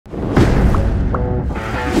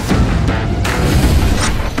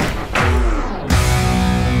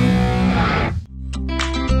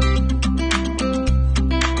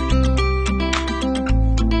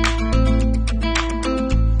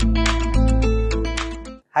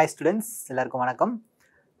Hi students, எல்லாருக்கும் வணக்கம்.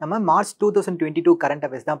 நம்ம மார்ச் 2022 கரண்ட்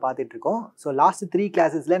அஃபேர்ஸ் தான் பார்த்துட்டு இருக்கோம். ஸோ லாஸ்ட் 3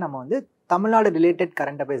 கிளாஸஸ்ல நம்ம வந்து தமிழ்நாடு ரிலேட்டட்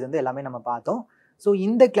கரண்ட் அஃபேர்ஸ் வந்து எல்லாமே நம்ம பார்த்தோம். ஸோ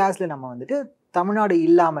இந்த கிளாஸ்ல நம்ம வந்துட்டு தமிழ்நாடு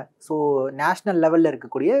இல்லாமல் ஸோ நேஷ்னல் லெவலில்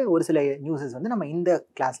இருக்கக்கூடிய ஒரு சில நியூஸஸ் வந்து நம்ம இந்த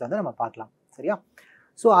கிளாஸில் வந்து நம்ம பார்க்கலாம். சரியா?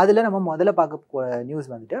 ஸோ அதில் நம்ம முதல்ல பார்க்க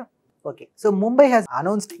நியூஸ் வந்துட்டு okay. So Mumbai has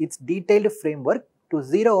announced it's detailed frame work to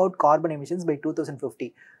zero out carbon emissions by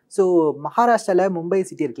 2050. So மகாராஷ்டிராவில் மும்பை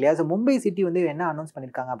சிட்டி இருக்கு இல்லையா? ஸோ மும்பை சிட்டி வந்து என்ன அனௌன்ஸ்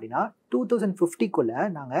பண்ணியிருக்காங்க அப்படின்னா 2050க்குள்ளே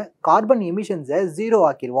நாங்கள் கார்பன் எமிஷன்ஸை ஜீரோ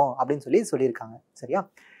ஆக்கிடுவோம் அப்படின்னு சொல்லியிருக்காங்க. சரியா?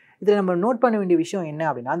 இதில் நம்ம நோட் பண்ண வேண்டிய விஷயம் என்ன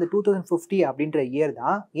அப்படின்னா அந்த 2050 அப்படின்ற இயர்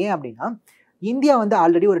தான். ஏன் அப்படின்னா இந்தியா வந்து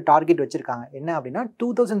ஆல்ரெடி ஒரு டார்கெட் வச்சுருக்காங்க. என்ன அப்படின்னா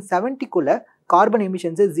 2070க்குள்ளே கார்பன்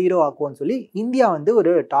எமிஷன்ஸை ஜீரோ ஆக்குவோன்னு சொல்லி இந்தியா வந்து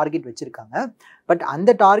ஒரு டார்கெட் வச்சுருக்காங்க. பட் அந்த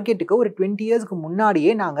டார்கெட்டுக்கு ஒரு 20 இயர்ஸ்க்கு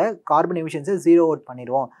முன்னாடியே நாங்கள் கார்பன் எமிஷன்ஸை ஜீரோ அவுட்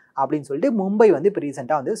பண்ணிடுவோம் அப்படின்னு சொல்லிட்டு மும்பை வந்து இப்போ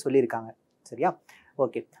ரீசெண்டாக வந்து சொல்லியிருக்காங்க. சரியா?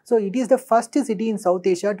 Okay. So it is the first city in South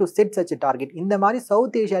Asia to set such target. இந்த மாதிரி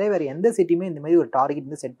சவுத் ஏஷியாவே வேறு எந்த சிட்டியுமே இந்த மாதிரி ஒரு டார்கெட்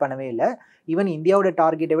வந்து செட் பண்ணவே இல்லை. ஈவன் இந்தியாவோட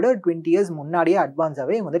டார்கெட்டை விட 20 இயர்ஸ் முன்னாடியே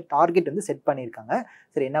அட்வான்ஸாகவே இவங்க வந்து டார்கெட் வந்து செட் பண்ணியிருக்காங்க.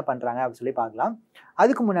 சரி, என்ன பண்ணுறாங்க அப்படின்னு சொல்லி பார்க்கலாம்.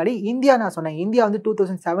 அதுக்கு முன்னாடி இந்தியா, நான் சொன்னேன் இந்தியா வந்து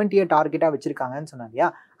 2070 டார்கெட்டாக வச்சுருக்காங்கன்னு சொன்னேன் இல்லையா?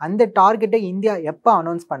 அந்த டார்கெட்டை இந்தியா எப்போ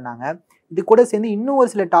அனௌன்ஸ் பண்ணாங்க? இது கூட சேர்ந்து இன்னும்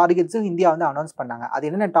ஒரு சில டார்கெட்ஸும் இந்தியா வந்து அனௌன்ஸ் பண்ணாங்க. அது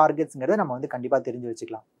என்னென்ன டார்கெட்ஸுங்கிறத நம்ம வந்து கண்டிப்பாக தெரிஞ்சு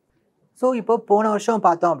வச்சுக்கலாம். ஸோ இப்போ போன வருஷம்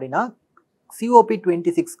பார்த்தோம் அப்படின்னா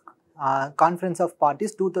COP26 கான்ஃபரன்ஸ் ஆஃப்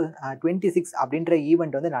பார்ட்டிஸ் 2026 அப்படின்ற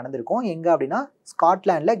ஈவெண்ட் வந்து நடந்திருக்கும். எங்கே அப்படின்னா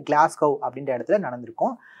ஸ்காட்லாண்டில் கிளாஸ்கோ அப்படின்ற இடத்துல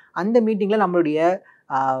நடந்திருக்கும். அந்த மீட்டிங்கில் நம்மளுடைய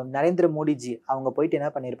நரேந்திர மோடிஜி அவங்க போயிட்டு என்ன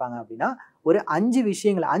பண்ணியிருப்பாங்க அப்படின்னா ஒரு 5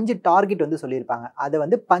 விஷயங்கள் 5 டார்கெட் வந்து சொல்லியிருப்பாங்க. அதை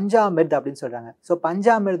வந்து பஞ்சாமிர்த் அப்படின்னு சொல்கிறாங்க. ஸோ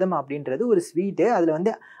பஞ்சாமிர்தம் அப்படின்றது ஒரு ஸ்வீட்டு. அதில்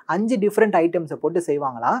வந்து 5 டிஃப்ரெண்ட் ஐட்டம்ஸை போட்டு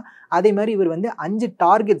செய்வாங்களாம். அதே மாதிரி இவர் வந்து 5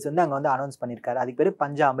 டார்கெட்ஸ் வந்து அங்கே வந்து அனௌன்ஸ் பண்ணியிருக்காரு. அதுக்கு பேர்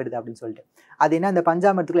பஞ்சாமிர்த் அப்படின்னு சொல்லிட்டு. அது என்ன, அந்த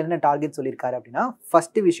பஞ்சாமிர்த்துக்குள்ள என்ன டார்கெட் சொல்லியிருக்காரு அப்படின்னா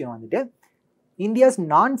ஃபர்ஸ்ட் விஷயம் வந்துட்டு இந்தியாஸ்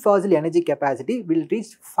நான் Fazil energy capacity will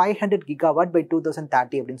reach 500 gigawatt by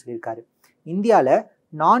 2030 அப்படின்னு சொல்லியிருக்காரு. இந்தியாவில்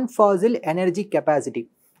நான் ஃபாசில் எனர்ஜி கெப்பாசிட்டி,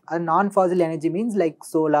 அது நான் Fazil energy means like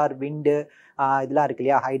solar, விண்டு, இதெல்லாம் இருக்கு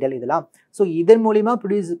இல்லையா, ஹைடல், இதெல்லாம். ஸோ இதன் மூலிமா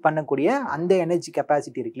ப்ரொடியூஸ் பண்ணக்கூடிய அந்த எனர்ஜி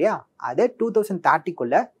கெப்பாசிட்டி இருக்கு இல்லையா, அதை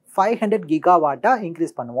 2030க்குள்ளே 500 கிகாவாட்டாக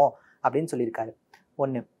இன்க்ரீஸ் பண்ணுவோம் அப்படின்னு சொல்லியிருக்காரு.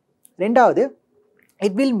 ஒன்று. ரெண்டாவது,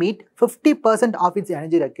 it will meet 50% of its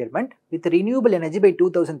energy requirement with renewable energy by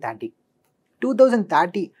 2030.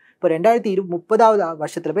 2030 இப்போ 2030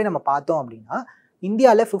 வருஷத்தில் போய் நம்ம பார்த்தோம் அப்படின்னா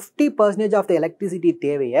இந்தியாவில் 50% ஆஃப் த எலக்ட்ரிசிட்டி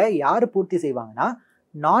தேவையை யார் பூர்த்தி செய்வாங்கன்னா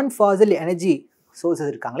நான் ஃபாசில் எனர்ஜி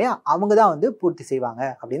சோர்ஸஸ் இருக்காங்க இல்லையா, அவங்க தான் வந்து பூர்த்தி செய்வாங்க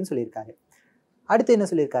அப்படின்னு சொல்லியிருக்காரு. அடுத்து என்ன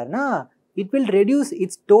சொல்லியிருக்காருன்னா it will reduce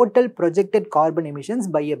it's total projected carbon emissions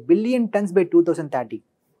by a billion tons by 2030.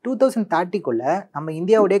 2030க்குள்ளே நம்ம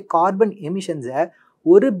இந்தியாவுடைய கார்பன் எமிஷன்ஸை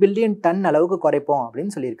 1 பில்லியன் டன் அளவுக்கு குறைப்போம்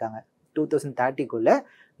அப்படின்னு சொல்லியிருக்காங்க. 2030க்குள்ளே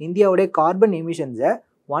இந்தியாவுடைய கார்பன் எமிஷன்ஸை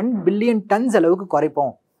 1 பில்லியன் டன்ஸ் அளவுக்கு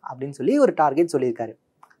குறைப்போம் அப்படின்னு சொல்லி ஒரு டார்கெட் சொல்லியிருக்காரு.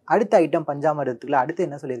 அடுத்த ஐட்டம் பஞ்சாமிர்தத்துக்குள்ள அடுத்து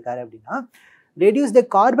என்ன சொல்லியிருக்காரு அப்படின்னா reduce the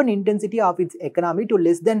carbon intensity of it's economy to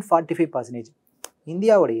less than 45%.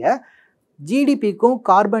 இந்தியாவுடைய ஜிடிபிக்கும்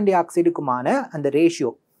கார்பன் டை ஆக்சைடுக்குமான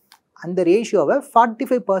அந்த ரேஷியோவை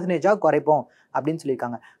 45%ஆக குறைப்போம் அப்படின்னு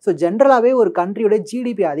சொல்லியிருக்காங்க. ஸோ ஜென்ரலாகவே ஒரு கண்ட்ரியோட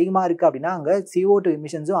ஜிடிபி அதிகமாக இருக்குது அப்படின்னா அங்கே CO2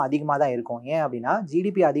 எமிஷன்ஸும் அதிகமாக தான் இருக்கும். ஏன் அப்படின்னா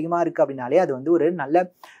ஜிடிபி அதிகமாக இருக்குது அப்படின்னாலே அது வந்து ஒரு நல்ல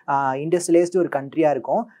இண்டஸ்ட்ரியலைஸ்டு ஒரு கண்ட்ரியாக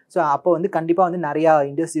இருக்கும். ஸோ அப்போ வந்து கண்டிப்பாக வந்து நிறையா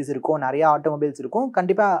இண்டஸ்ட்ரீஸ் இருக்கும், நிறையா ஆட்டோமொபைல்ஸ் இருக்கும்.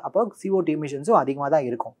 கண்டிப்பாக அப்போ CO2 எமிஷன்ஸும் அதிகமாக தான்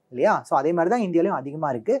இருக்கும் இல்லையா? ஸோ அதே மாதிரி தான் இந்தியாவிலையும்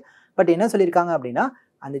அதிகமாக இருக்குது. பட் என்ன சொல்லியிருக்காங்க அப்படின்னா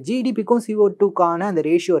அந்த ஜிடிபிக்கும் CO2க்கான அந்த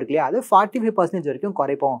ரேஷியோ இருக்கு இல்லையா, அது 45% வரைக்கும்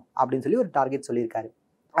குறைப்போம் அப்படின்னு சொல்லி ஒரு டார்கெட் சொல்லியிருக்காரு.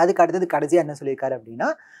 அதுக்கு அடுத்தது கடைசியாக என்ன சொல்லியிருக்காரு அப்படின்னா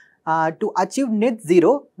to achieve net zero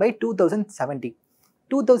by 2070.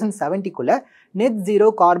 2070க்குள்ளே net zero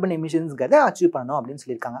carbon எமிஷன்ஸ்கிறத achieve பண்ணணும் அப்படின்னு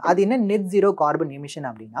சொல்லியிருக்காங்க. அது என்ன நெட் ஜீரோ கார்பன் எமிஷன்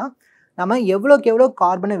அப்படின்னா நம்ம எவ்வளோக்கு எவ்வளோ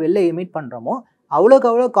கார்பனை வெளில எமிட் பண்ணுறோமோ அவ்வளோக்கு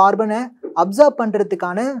அவ்வளோ கார்பனை அப்சர்வ்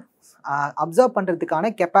பண்ணுறதுக்கான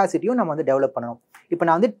கெப்பாசிட்டியும் நம்ம வந்து டெவலப் பண்ணணும். இப்போ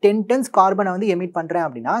நான் வந்து 10 tons கார்பனை வந்து எமிட் பண்ணுறேன்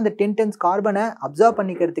அப்படின்னா அந்த 10 tons கார்பனை அப்சர்வ்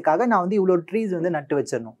பண்ணிக்கிறதுக்காக நான் வந்து இவ்வளோ ட்ரீஸ் வந்து நட்டு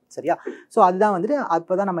வச்சிடணும். சரியா? ஸோ அதுதான் வந்துட்டு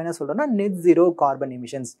அப்போ தான் நம்ம என்ன சொல்கிறோம்னா நெட் ஜீரோ கார்பன்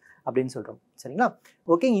எமிஷன்ஸ் அப்படின்னு சொல்கிறோம். சரிங்களா?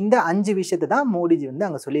 ஓகே. இந்த 5 விஷயத்தை தான் மோடிஜி வந்து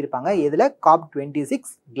அங்கே சொல்லியிருப்பாங்க. இதில் COP26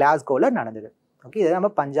 கிளாஸ்கோவில் நடந்தது. ஓகே, இதை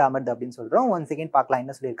நம்ம பஞ்சாமிர்த் அப்படின்னு சொல்கிறோம். ஒன்ஸ் அகெயின் பார்க்கலாம்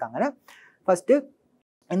என்ன சொல்லியிருக்காங்கன்னா first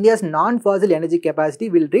India's non-fossil energy capacity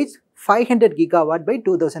will reach 500 gigawatt by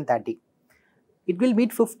 2030. It will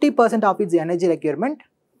meet 50% of its energy requirement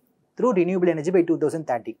through renewable energy by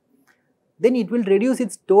 2030. Then it will reduce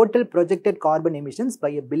its total projected carbon emissions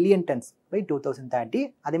by a billion tons by 2030.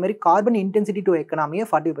 அதே மாதிரி carbon intensity to எக்கனாமியை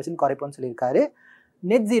 40% குறைப்போம்னு சொல்லியிருக்காரு.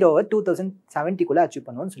 Net ஜீரோவை 2070க்குள்ளே achieve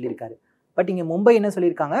பண்ணுவோம்னு சொல்லியிருக்காரு. But இங்கே மும்பை என்ன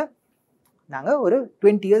சொல்லியிருக்காங்க, நாங்கள் ஒரு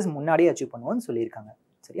 20 இயர்ஸ் முன்னாடியே அச்சீவ் பண்ணுவோம்னு சொல்லியிருக்காங்க.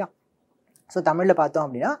 சரியா? ஸோ தமிழில் பார்த்தோம்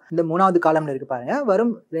அப்படின்னா இந்த 3வது காலம்ல இருக்கு பாருங்க,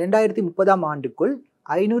 வரும் 2030ஆம் ஆண்டுக்குள்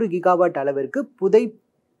 500 கிகாவாட் அளவிற்கு புதை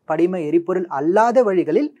படிம எரிபொருள் அல்லாத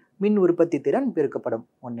வழிகளில் மின் உற்பத்தி திறன் பெருக்கப்படும்.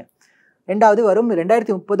 1. 2வது, வரும்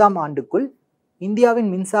 2030ஆம் ஆண்டுக்குள் இந்தியாவின்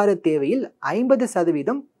மின்சார தேவையில்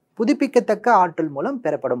 50% புதுப்பிக்கத்தக்க ஆற்றல் மூலம்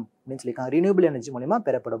பெறப்படும் அப்படின்னு சொல்லியிருக்காங்க. ரினியூபிள் எனர்ஜி மூலமா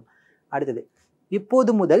பெறப்படும். அடுத்தது,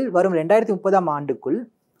 இப்போது முதல் வரும் 2030ஆம் ஆண்டுக்குள்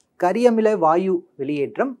கரியமில வாயு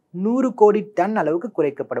வெளியேற்றம் 100 கோடி டன் அளவுக்கு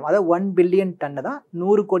குறைக்கப்படும். அதாவது 1 பில்லியன் டன்னு தான்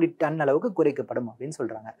 100 கோடி டன் அளவுக்கு குறைக்கப்படும் அப்படின்னு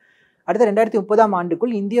சொல்றாங்க. அடுத்த 2030ஆம்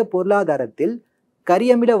ஆண்டுக்குள் இந்திய பொருளாதாரத்தில்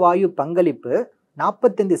கரியமில வாயு பங்களிப்பு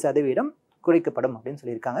 45% குறைக்கப்படும் அப்படின்னு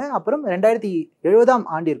சொல்லியிருக்காங்க. அப்புறம் 2070ஆம்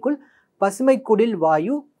ஆண்டிற்குள் பசுமை குடில்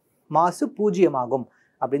வாயு மாசு 0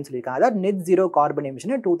 அப்படின்னு சொல்லியிருக்காங்க. அதாவது நெட் ஜீரோ கார்பன்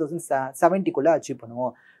எமிஷனை 2070 அச்சீவ்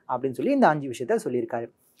பண்ணுவோம் அப்படின்னு சொல்லி இந்த 5 விஷயத்த சொல்லியிருக்காரு.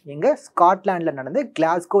 எங்க ஸ்காட்லாண்டில் நடந்த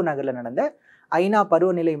கிளாஸ்கோ நகரில் நடந்த ஐநா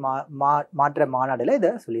பருவநிலை மாற்ற மாநாடுல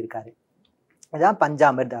இதை சொல்லியிருக்காரு. இதான்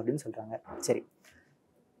பஞ்சாமிர்த் அப்படின்னு சொல்றாங்க. சரி,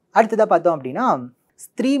 அடுத்ததாக பார்த்தோம் அப்படின்னா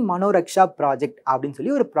ஸ்திரீ மனோரக்ஷா ப்ராஜெக்ட் அப்படின்னு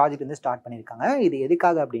சொல்லி ஒரு ப்ராஜெக்ட் வந்து ஸ்டார்ட் பண்ணியிருக்காங்க. இது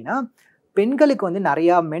எதுக்காக அப்படின்னா பெண்களுக்கு வந்து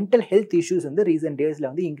நிறையா மென்டல் ஹெல்த் இஷ்யூஸ் வந்து ரீசெண்ட் டேஸில்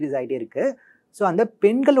வந்து இன்க்ரீஸ் ஆகிட்டே இருக்கு. ஸோ அந்த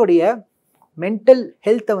பெண்களுடைய மென்டல்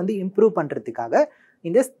ஹெல்த்தை வந்து இம்ப்ரூவ் பண்ணுறதுக்காக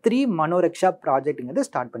இந்த ஸ்திரீ மனோரக்ஷா ப்ராஜெக்ட்ங்கிறது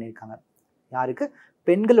ஸ்டார்ட் பண்ணியிருக்காங்க. யாருக்கு?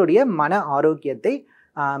 பெண்களுடைய மன ஆரோக்கியத்தை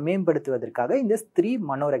மேம்படுத்துவதற்காக இந்த ஸ்திரீ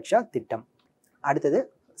மனோரக்ஷா திட்டம். அடுத்தது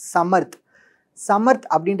சமர்த். சமர்த்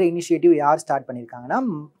அப்படின்ற இனிஷியேட்டிவ் யார் ஸ்டார்ட் பண்ணியிருக்காங்கன்னா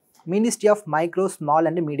ministry of micro small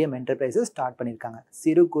and medium enterprises start பண்ணியிருக்காங்க.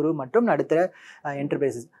 சிறு குறு மற்றும் நடுத்தர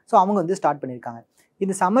என்டர்பிரைசஸ். ஸோ அவங்க வந்து ஸ்டார்ட் பண்ணியிருக்காங்க.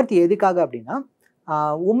 இந்த சமர்த் எதுக்காக அப்படின்னா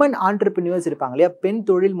உமன் ஆண்டர்பிரினியர்ஸ் இருப்பாங்க இல்லையா, பெண்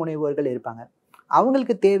தொழில் முனைவோர்கள் இருப்பாங்க,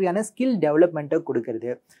 அவங்களுக்கு தேவையான ஸ்கில் டெவலப்மெண்ட்டை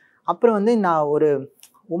கொடுக்கறது. அப்புறம் வந்து நான் ஒரு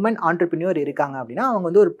உமன் ஆண்டர்பிரினியர் இருக்காங்க அப்படின்னா அவங்க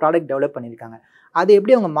வந்து ஒரு ப்ராடக்ட் டெவலப் பண்ணியிருக்காங்க, அது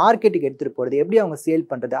எப்படி அவங்க மார்க்கெட்டுக்கு எடுத்துகிட்டு போகிறது, எப்படி அவங்க சேல்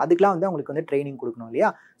பண்ணுறது, அதுக்கெலாம் வந்து அவங்களுக்கு வந்து ட்ரைனிங் கொடுக்கணும் இல்லையா.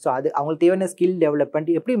 ஸோ அது அவங்களுக்கு தேவையான ஸ்கில் டெவலப்மெண்ட்,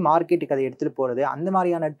 எப்படி மார்க்கெட்டுக்கு அதை எடுத்துகிட்டு போகிறது, அந்த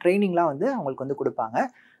மாதிரியான ட்ரைனிங்லாம் வந்து அவங்களுக்கு வந்து கொடுப்பாங்க.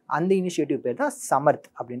 அந்த இனிஷியேட்டிவ் பேர் தான் சமர்த்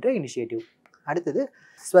அப்படின்ற இனிஷியேட்டிவ். அடுத்தது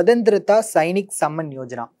ஸ்வதந்திரதா சைனிக் சம்மன்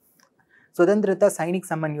யோஜனா. சுதந்திரதா சைனிக்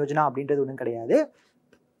சம்மன் யோஜனா அப்படின்றது ஒன்றும் கிடையாது.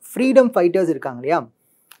 ஃப்ரீடம் ஃபைட்டர்ஸ் இருக்காங்க இல்லையா,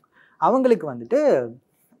 அவங்களுக்கு வந்துட்டு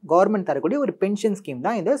கவர்மெண்ட் தரக்கூடிய ஒரு பென்ஷன் ஸ்கீம்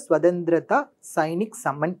தான் இந்த ஸ்வதந்திரதா சைனிக்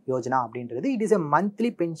சம்மன் யோஜனா அப்படின்றது. It is a monthly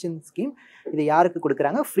pension scheme. இதை யாருக்கு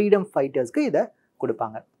கொடுக்குறாங்க? ஃப்ரீடம் ஃபைட்டர்ஸ்க்கு இதை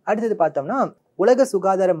கொடுப்பாங்க. அடுத்தது பார்த்தோம்னா உலக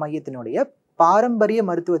சுகாதார மையத்தினுடைய பாரம்பரிய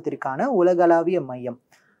மருத்துவத்திற்கான உலகளாவிய மையம்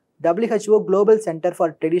WHO global centre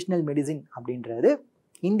for traditional medicine அப்படின்றது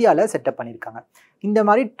இந்தியாவில் செட்டப் பண்ணியிருக்காங்க. இந்த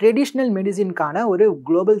மாதிரி ட்ரெடிஷ்னல் மெடிசின்கான ஒரு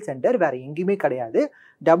குளோபல் சென்டர் வேறு எங்கேயுமே கிடையாது.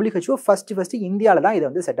 WHO ஃபஸ்ட்டு இந்தியாவில் தான் இதை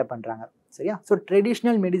வந்து செட்டப் பண்ணுறாங்க. சரியா? ஸோ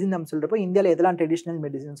ட்ரெடிஷ்னல் மெடிசின் நம்ம சொல்கிறப்போ இந்தியாவில் எதெல்லாம் ட்ரெடிஷ்னல்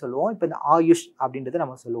மெடிசின் சொல்லுவோம்? இப்போ இந்த ஆயுஷ் அப்படின்றத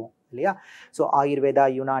நம்ம சொல்லுவோம் இல்லையா. ஸோ ஆயுர்வேதா,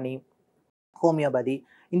 யுனானி, ஹோமியோபதி,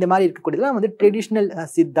 இந்த மாதிரி இருக்கக்கூடியதெல்லாம் வந்து ட்ரெடிஷ்னல்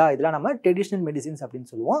சித்தா, இதெல்லாம் நம்ம ட்ரெடிஷ்னல் மெடிசின்ஸ் அப்படின்னு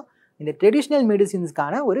சொல்லுவோம். இந்த ட்ரெடிஷ்னல்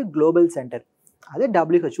மெடிசின்ஸ்க்கான ஒரு குளோபல் சென்டர் அது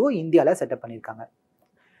WHO இந்தியாவில் செட்டப் பண்ணியிருக்காங்க.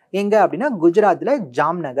 எங்கே அப்படின்னா குஜராத்தில்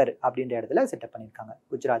ஜாம்நகர் அப்படின்ற இடத்துல செட்டப் பண்ணியிருக்காங்க.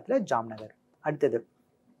 குஜராத்தில் ஜாம்நகர். அடுத்தது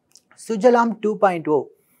சுஜலாம் 2.0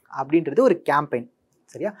 அப்படின்றது ஒரு கேம்பெயின்.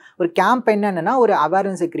 சரியா? ஒரு கேம்பெயின் என்னன்னா ஒரு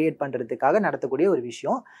அவேர்னஸை கிரியேட் பண்ணுறதுக்காக நடத்தக்கூடிய ஒரு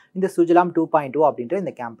விஷயம் இந்த சுஜலாம் 2.0 அப்படின்ற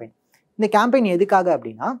இந்த கேம்பெயின். இந்த கேம்பெயின் எதுக்காக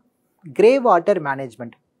அப்படின்னா கிரே வாட்டர்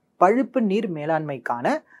மேனேஜ்மெண்ட், பழுப்பு நீர்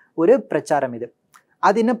மேலாண்மைக்கான ஒரு பிரச்சாரம் இது.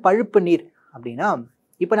 அது என்ன பழுப்பு நீர் அப்படின்னா,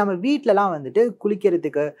 இப்போ நம்ம வீட்டிலலாம் வந்துட்டு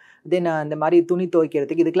குளிக்கிறதுக்கு, தென் இந்த மாதிரி துணி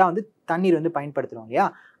துவைக்கிறதுக்கு இதுக்கெலாம் வந்து தண்ணீர் வந்து பயன்படுத்துகிறோம் இல்லையா,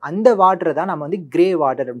 அந்த வாட்டரை தான் நம்ம வந்து கிரே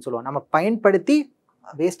வாட்டர் அப்படின்னு சொல்லுவோம். நம்ம பயன்படுத்தி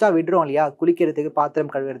வேஸ்ட்டாக விடுறோம் இல்லையா, குளிக்கிறதுக்கு,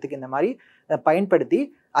 பாத்திரம் கழுவுறதுக்கு, இந்த மாதிரி பயன்படுத்தி,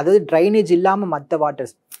 அதாவது ட்ரைனேஜ் இல்லாமல் மற்ற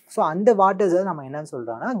வாட்டர்ஸ், ஸோ அந்த வாட்டர்ஸை நம்ம என்னன்னு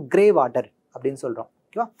சொல்கிறோம்னா கிரே வாட்டர் அப்படின்னு சொல்கிறோம்.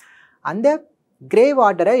 ஓகேவா? அந்த கிரே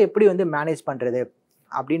வாட்டரை எப்படி வந்து மேனேஜ் பண்ணுறது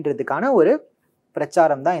அப்படின்றதுக்கான ஒரு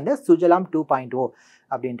பிரச்சாரம் தான் இந்த சுஜலாம் 2.0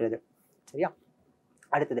 அப்படின்றது. சரியா?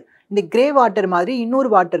 அடுத்தது இந்த கிரே வாட்டர் மாதிரி இன்னொரு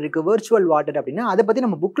வாட்டர் இருக்குது, வெர்ச்சுவல் வாட்டர் அப்படின்னா, அதை பற்றி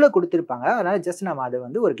நம்ம புக்கில் கொடுத்துருப்பாங்க. அதனால் ஜஸ்ட் நம்ம அதை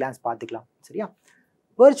வந்து ஒரு கிளான்ஸ் பார்த்துக்கலாம். சரியா?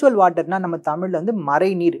 வெர்ச்சுவல் வாட்டர்னால் நம்ம தமிழில் வந்து மறை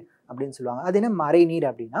நீர் அப்படின்னு சொல்லுவாங்க. அது என்ன மறை நீர்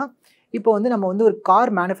அப்படின்னா, இப்போ வந்து நம்ம வந்து ஒரு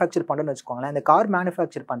கார் மேனுஃபேக்சர் பண்ணுறோன்னு வச்சுக்கோங்களேன். அந்த கார்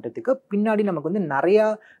மேனுஃபேக்சர் பண்ணுறதுக்கு பின்னாடி நமக்கு வந்து நிறையா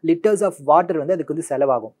லிட்டர்ஸ் ஆஃப் வாட்டர் வந்து அதுக்கு வந்து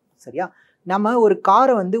செலவாகும். சரியா? நம்ம ஒரு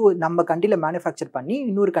காரை வந்து நம்ம கண்ட்ரியில் மேனுஃபேக்சர் பண்ணி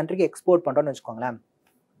இன்னொரு கண்ட்ரிக்கு எக்ஸ்போர்ட் பண்ணுறோன்னு வச்சுக்கோங்களேன்.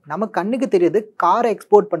 நம்ம கண்ணுக்கு தெரியுது காரை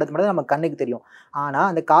எக்ஸ்போர்ட் பண்ணுறது மட்டும் நம்ம கண்ணுக்கு தெரியும். ஆனால்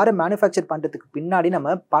அந்த காரை மேனுஃபேக்சர் பண்ணுறதுக்கு பின்னாடி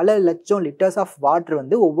நம்ம பல லட்சம் லிட்டர்ஸ் ஆஃப் வாட்டர்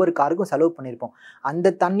வந்து ஒவ்வொரு காருக்கும் செலவு பண்ணியிருப்போம்.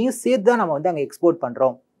 அந்த தண்ணியும் சேர்த்து தான் நம்ம வந்து அங்கே எக்ஸ்போர்ட்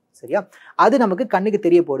பண்ணுறோம். சரியா? அது நமக்கு கண்ணுக்கு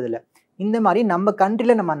தெரிய போகிறதில்ல. இந்த மாதிரி நம்ம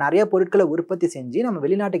கண்ட்ரியில் நம்ம நிறைய பொருட்களை உற்பத்தி செஞ்சு நம்ம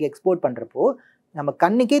வெளிநாட்டுக்கு எக்ஸ்போர்ட் பண்ணுறப்போ நம்ம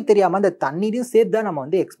கண்ணுக்கே தெரியாமல் அந்த தண்ணீரையும் சேர்த்து தான் நம்ம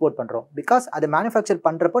வந்து எக்ஸ்போர்ட் பண்ணுறோம். பிகாஸ் அதை மேனுஃபேக்சர்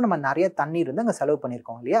பண்ணுறப்போ நம்ம நிறைய தண்ணீர் வந்து அங்கே செலவு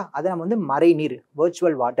பண்ணியிருக்கோம் இல்லையா. அதை நம்ம வந்து மறை நீர்,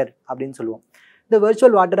 வெர்ச்சுவல் வாட்டர் அப்படின்னு சொல்லுவோம். இந்த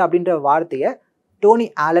virtual water அப்படின்ற வார்த்தையை டோனி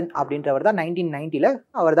ஆலன் அப்படின்றவர் தான் 1990ல்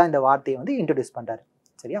அவர் தான் இந்த வார்த்தையை வந்து இன்ட்ரடியூஸ் பண்ணுறாரு.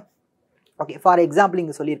 சரியா? ஓகே, ஃபார் எக்ஸாம்பிள்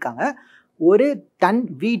இங்கே சொல்லியிருக்காங்க, ஒரு டன்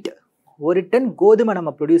வீட், ஒரு டன் கோதுமை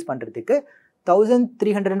நம்ம ப்ரொடியூஸ் பண்ணுறதுக்கு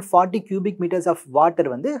 1340 cubic meters ஆஃப் வாட்டர்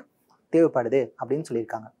வந்து தேவைப்படுது அப்படின்னு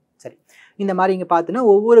சொல்லியிருக்காங்க. சரி, இந்த மாதிரி இங்கே பார்த்தோன்னா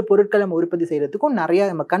ஒவ்வொரு பொருட்களை நம்ம உற்பத்தி செய்கிறதுக்கும்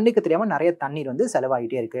நிறைய நம்ம கண்ணுக்கு தெரியாமல் நிறைய தண்ணீர் வந்து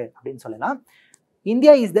செலவாகிட்டே இருக்குது அப்படின்னு சொல்லலாம்.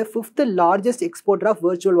 India is the 5th largest exporter of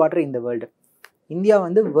virtual water in the world. India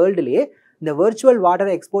வந்து வேர்ல்டுலேயே இந்த virtual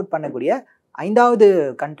வாட்டரை எக்ஸ்போர்ட் பண்ணக்கூடிய 5வது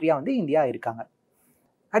கண்ட்ரியாக வந்து இந்தியா இருக்காங்க.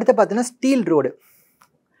 அடுத்து பார்த்தீங்கன்னா ஸ்டீல் ரோடு.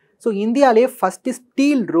 ஸோ இந்தியாவிலேயே ஃபஸ்ட்டு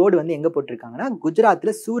ஸ்டீல் ரோடு வந்து எங்கே போட்டிருக்காங்கன்னா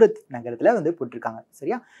குஜராத்தில் சூரத் நகரத்தில் வந்து போட்டிருக்காங்க.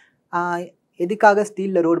 சரியா? எதுக்காக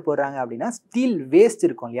ஸ்டீலில் ரோடு போடுறாங்க அப்படின்னா ஸ்டீல் வேஸ்ட்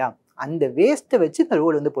இருக்கும் இல்லையா, அந்த வேஸ்ட்டை வச்சு இந்த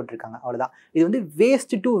ரோடு வந்து போட்டிருக்காங்க. அவ்வளோதான். இது வந்து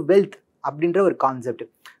வேஸ்ட் டு வெல்த் அப்படின்ற ஒரு கான்செப்ட்.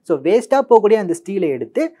 ஸோ வேஸ்ட்டாக போகக்கூடிய அந்த ஸ்டீலை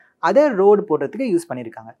எடுத்து அதை ரோடு போடுறதுக்கு யூஸ்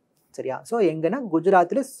பண்ணியிருக்காங்க. சரியா? ஸோ எங்கன்னா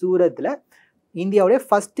குஜராத்தில் சூரத்தில் இந்தியாவுடைய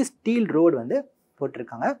ஃபஸ்ட்டு ஸ்டீல் ரோடு வந்து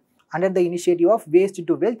போட்டிருக்காங்க under the initiative of waste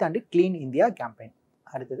to wealth and clean India campaign.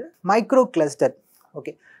 அடுத்தது மைக்ரோ கிளஸ்டர்.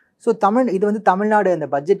 ஓகே, ஸோ இது வந்து தமிழ்நாடு அந்த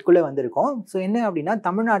பட்ஜெட்குள்ளே வந்திருக்கும். ஸோ என்ன அப்படின்னா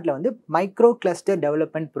தமிழ்நாட்டில் வந்து மைக்ரோ கிளஸ்டர்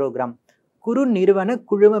டெவலப்மெண்ட் ப்ரோக்ராம், குறு நிறுவன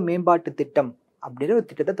குழும மேம்பாட்டு திட்டம் அப்படின்ற ஒரு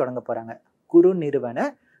திட்டத்தை தொடங்க போகிறாங்க. குறு நிறுவன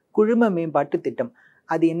குழும மேம்பாட்டு திட்டம்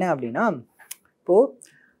அது என்ன அப்படின்னா, இப்போது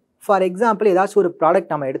ஃபார் எக்ஸாம்பிள் ஏதாச்சும் ஒரு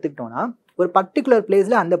ப்ராடக்ட் நம்ம எடுத்துக்கிட்டோம்னா ஒரு பர்டிகுலர்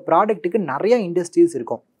பிளேஸில் அந்த ப்ராடக்ட்டுக்கு நிறையா இண்டஸ்ட்ரீஸ்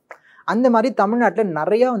இருக்கும். அந்த மாதிரி தமிழ்நாட்டில்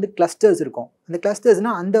நிறையா வந்து கிளஸ்டர்ஸ் இருக்கும். அந்த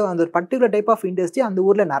கிளஸ்டர்ஸ்னால் அந்த ஒரு பர்டிகுலர் டைப் ஆஃப் இண்டஸ்ட்ரி அந்த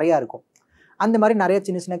ஊரில் நிறையா இருக்கும். அந்த மாதிரி நிறைய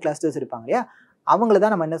சின்ன சின்ன கிளஸ்டர்ஸ் இருப்பாங்க இல்லையா, அவங்கள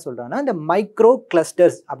தான் நம்ம என்ன சொல்கிறோம்னா இந்த மைக்ரோ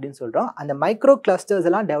கிளஸ்டர்ஸ் அப்படின்னு சொல்கிறோம். அந்த மைக்ரோ கிளஸ்டர்ஸ்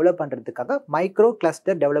எல்லாம் டெவலப் பண்ணுறதுக்காக மைக்ரோ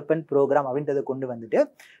கிளஸ்டர் டெவலப்மெண்ட் ப்ரோக்ராம் அப்படின்றத கொண்டு வந்துட்டு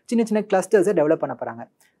சின்ன சின்ன கிளஸ்டர்ஸை டெவலப் பண்ண போகிறாங்க.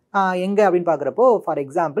 எங்கே அப்படின்னு பார்க்குறப்போ for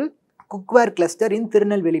example cookware cluster in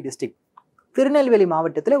Tirunelveli district. Tirunelveli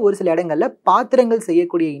மாவட்டத்தில் ஒரு சில இடங்களில் பாத்திரங்கள்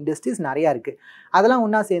செய்யக்கூடிய இண்டஸ்ட்ரீஸ் நிறையா இருக்குது. அதெல்லாம்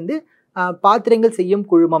ஒன்றா சேர்ந்து பாத்திரங்கள் செய்யும்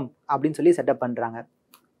குழுமம் அப்படின்னு சொல்லி செட்டப் பண்ணுறாங்க.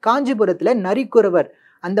 காஞ்சிபுரத்தில் நரிக்குறவர்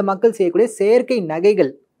அந்த மக்கள் செய்யக்கூடிய செயற்கை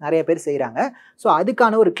நகைகள் நிறைய பேர் செய்கிறாங்க. ஸோ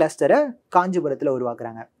அதுக்கான ஒரு கிளஸ்டரை காஞ்சிபுரத்தில்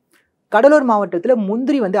உருவாக்குறாங்க. கடலூர் மாவட்டத்தில்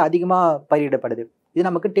முந்திரி வந்து அதிகமாக பயிரிடப்படுது. இது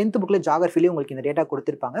நமக்கு 10th புக்கில் ஜாகிரஃபிலேயே உங்களுக்கு இந்த டேட்டா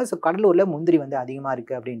கொடுத்துருப்பாங்க. ஸோ கடலூரில் முந்திரி வந்து அதிகமாக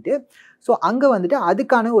இருக்குது அப்படின்ட்டு. ஸோ அங்கே வந்துட்டு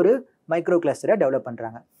அதுக்கான ஒரு மைக்ரோ கிளஸ்டரை டெவலப்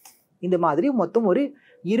பண்ணுறாங்க. இந்த மாதிரி மொத்தம் ஒரு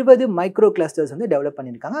 20 மைக்ரோ கிளஸ்டர்ஸ் வந்து டெவலப்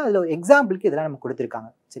பண்ணியிருக்காங்க. அதில் எக்ஸாம்பிளுக்கு இதெல்லாம் நமக்கு கொடுத்துருக்காங்க.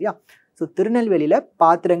 சரியா? ஸோ திருநெல்வேலியில்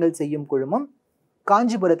பாத்திரங்கள் செய்யும் குழுமம்,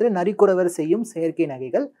 காஞ்சிபுரத்தில் நரிக்குறவர் செய்யும் செயற்கை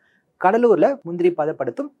நகைகள், கடலூரில் முந்திரி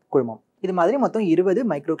பதப்படுத்தும் குழுமம். இது மாதிரி மொத்தம் 20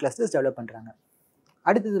 மைக்ரோ கிளஸ்டர்ஸ் டெவலப் பண்ணுறாங்க.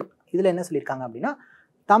 அடுத்தது இதில் என்ன சொல்லியிருக்காங்க அப்படின்னா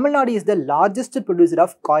Tamil Nadu is the largest producer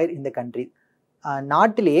of coir இந்த கண்ட்ரி.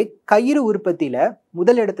 நாட்டிலேயே கயிறு உற்பத்தியில்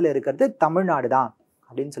முதல் இடத்துல இருக்கிறது தமிழ்நாடு தான்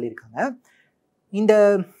அப்படின்னு சொல்லியிருக்காங்க. இந்த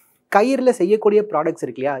கயிறில் செய்யக்கூடிய ப்ராடக்ட்ஸ்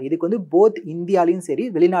இருக்கு இல்லையா, இதுக்கு வந்து போத் இந்தியாலையும் சரி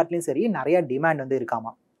வெளிநாட்டிலையும் சரி நிறையா டிமாண்ட் வந்து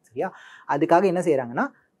இருக்காமா. சரியா? அதுக்காக என்ன செய்கிறாங்கன்னா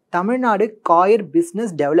Tamil Nadu coir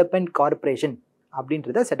business development corporation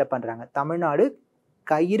அப்படின்றத செட்டப் பண்ணுறாங்க. தமிழ்நாடு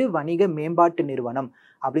கயிறு வணிக மேம்பாட்டு நிறுவனம்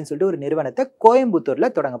அப்படின்னு சொல்லிட்டு ஒரு நிறுவனத்தை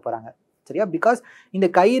கோயம்புத்தூரில் தொடங்க போகிறாங்க. சரியா? பிகாஸ் இந்த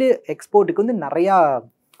கயிறு எக்ஸ்போர்ட்டுக்கு வந்து நிறையா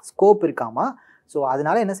ஸ்கோப் இருக்காமா. ஸோ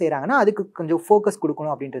அதனால என்ன செய்கிறாங்கன்னா அதுக்கு கொஞ்சம் ஃபோக்கஸ்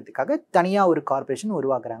கொடுக்கணும் அப்படின்றதுக்காக தனியாக ஒரு கார்பரேஷன்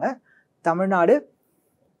உருவாக்குறாங்க. தமிழ்நாடு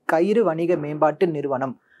கயிறு வணிக மேம்பாட்டு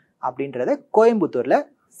நிறுவனம் அப்படின்றத கோயம்புத்தூரில்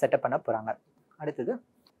செட்டப் பண்ண போகிறாங்க. அடுத்தது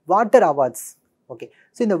வாட்டர் அவார்ட்ஸ். ஓகே,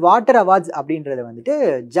 ஸோ இந்த வாட்டர் அவார்ட்ஸ் அப்படின்றத வந்துட்டு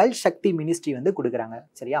ஜல் சக்தி மினிஸ்ட்ரி வந்து கொடுக்குறாங்க.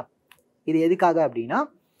 சரியா? இது எதுக்காக அப்படின்னா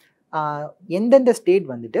எந்தெந்த ஸ்டேட்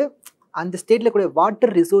வந்துட்டு அந்த ஸ்டேட்டில் கூட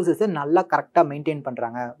வாட்டர் ரிசோர்ஸஸை நல்லா கரெக்டாக மெயின்டைன்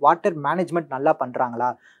பண்ணுறாங்க, வாட்டர் மேனேஜ்மெண்ட் நல்லா பண்ணுறாங்களா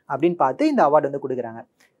அப்படின்னு பார்த்து இந்த அவார்டு வந்து கொடுக்குறாங்க.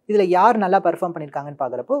 இதில் யார் நல்லா பர்ஃபார்ம் பண்ணியிருக்காங்கன்னு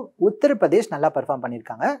பார்க்குறப்போ உத்தரப்பிரதேஷ் நல்லா பர்ஃபார்ம்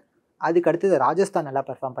பண்ணியிருக்காங்க. அதுக்கு அடுத்தது ராஜஸ்தான் நல்லா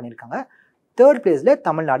பர்ஃபார்ம் பண்ணியிருக்காங்க. 3rd பிளேஸில்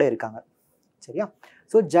தமிழ்நாடு இருக்காங்க. சரியா?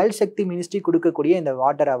 ஸோ ஜல் சக்தி மினிஸ்ட்ரி கொடுக்கக்கூடிய இந்த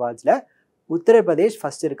வாட்டர் அவார்ட்ஸில் உத்தரப்பிரதேஷ்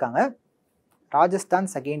ஃபஸ்ட் இருக்காங்க, ராஜஸ்தான்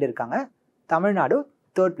செகண்ட் இருக்காங்க, தமிழ்நாடு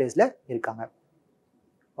 3rd பிளேஸில் இருக்காங்க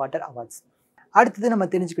வாட்டர் அவார்ட்ஸ். அடுத்தது நம்ம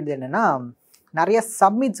தெரிஞ்சுக்கிட்டது என்னென்னா நிறைய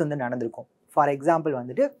சப்மிட்ஸ் வந்து நடந்திருக்கும். ஃபார் எக்ஸாம்பிள்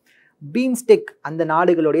வந்துட்டு பீம்ஸ்டெக் அந்த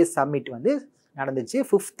நாடுகளுடைய சப்மிட் வந்து நடந்துச்சு.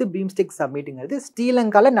 5th பீம்ஸ்டெக் சப்மிட்டுங்கிறது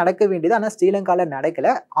ஸ்ரீலங்காவில் நடக்க வேண்டியது, ஆனால் ஸ்ரீலங்காவில்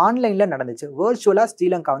நடக்கலை, ஆன்லைனில் நடந்துச்சு. வேர்ச்சுவலாக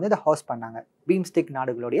ஸ்ரீலங்கா வந்து இதை ஹோஸ்ட் பண்ணாங்க பீம்ஸ்டெக்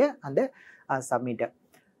நாடுகளுடைய அந்த சப்மிட்டை.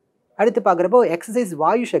 அடுத்து பார்க்குறப்போ எக்ஸசைஸ்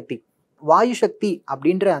வாயு சக்தி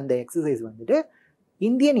அப்படின்ற அந்த எக்ஸசைஸ் வந்துட்டு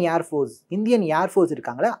இந்தியன் ஏர்ஃபோர்ஸ்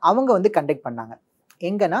இருக்காங்களே அவங்க வந்து கண்டக்ட் பண்ணாங்க.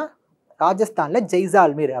 எங்கன்னா ராஜஸ்தானில்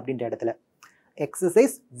ஜெய்சால்மீர் அப்படின்ற இடத்துல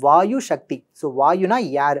எக்ஸசைஸ் வாயு சக்தி. ஸோ வாயுனா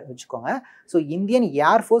ஏர் வச்சுக்கோங்க. ஸோ இந்தியன்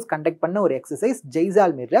ஏர்ஃபோர்ஸ் கண்டக்ட் பண்ண ஒரு எக்ஸசைஸ்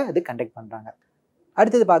ஜெய்சால்மீரில் அது கண்டக்ட் பண்ணுறாங்க.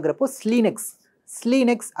 அடுத்தது பார்க்குறப்போ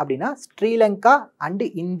ஸ்லீனெக்ஸ் அப்படின்னா ஸ்ரீலங்கா அண்ட்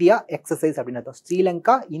இந்தியா எக்ஸசைஸ் அப்படின்னு அர்த்தம்.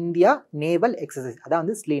 ஸ்ரீலங்கா இந்தியா நேவல் எக்ஸசைஸ் அதான்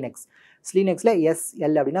வந்து ஸ்லீனெக்ஸ். ஸ்லீனெக்ஸில்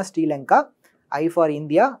SL அப்படின்னா Sri Lanka, I for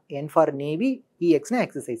India, N for navy, EXனா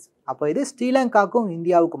exercise. அப்போ இது ஸ்ரீலங்காவுக்கும்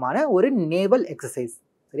இந்தியாவுக்குமான ஒரு நேவல் எக்ஸசைஸ்,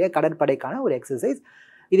 சரியா, கடற்படைக்கான ஒரு எக்ஸசைஸ்.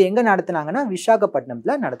 இது எங்கே நடத்துனாங்கன்னா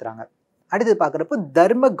விசாகப்பட்டினத்தில் நடத்துகிறாங்க. அடுத்து பார்க்குறப்போ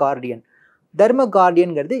தர்ம கார்டியன். தர்ம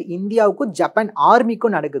கார்டியன்கிறது இந்தியாவுக்கும் ஜப்பான்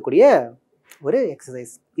ஆர்மிக்கும் நடக்கக்கூடிய ஒரு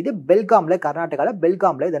எக்ஸசைஸ். இது பெல்காமில், கர்நாடகாவில்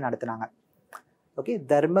பெல்காமில் இதை நடத்துனாங்க. ஓகே,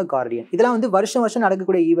 தர்ம கார்டியன் இதெல்லாம் வந்து வருஷம் வருஷம்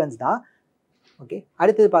நடக்கக்கூடிய ஈவெண்ட்ஸ் தான். ஓகே,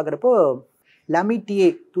 அடுத்தது பார்க்குறப்போ லமிட்டியே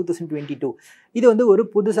 2022 இது வந்து ஒரு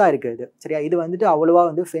புதுசாக இருக்குது, சரியா. இது வந்துட்டு அவ்வளோவா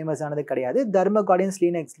வந்து ஃபேமஸானது கிடையாது. தர்ம கார்டியன்,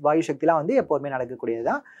 ஸ்லீனெக்ஸ், வாயு சக்திலாம் வந்து எப்போதுமே நடக்கக்கூடியது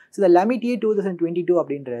தான். ஸோ இந்த லமிட்டியே 2022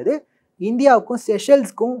 அப்படின்றது இந்தியாவுக்கும்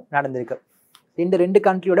செஷல்ஸ்க்கும் நடந்திருக்கு. ரெண்டு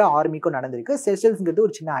கண்ட்ரியோட ஆர்மிக்கும் நடந்திருக்கு. செஷல்ஸ்ங்கிறது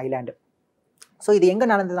ஒரு சின்ன ஐலாண்டு. ஸோ இது எங்கே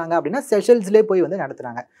நடந்துறாங்க அப்படின்னா செஷல்ஸ்லேயே போய் வந்து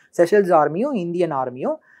நடத்துகிறாங்க. செஷல்ஸ் ஆர்மியும் இந்தியன்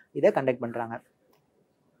ஆர்மியும் இதை கண்டக்ட் பண்ணுறாங்க.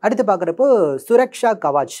 அடுத்து பார்க்குறப்போ சுரக்ஷா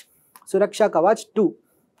கவாச். சுரக்ஷா கவாச் 2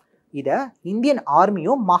 இதை இந்தியன்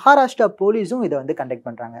ஆர்மியும் மகாராஷ்டிரா போலீஸும் இதை வந்து கண்டக்ட்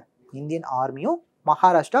பண்ணுறாங்க. இந்தியன் ஆர்மியும்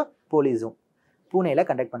மகாராஷ்டிரா போலீஸும் பூனேயில்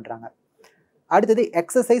கண்டக்ட் பண்ணுறாங்க. அடுத்தது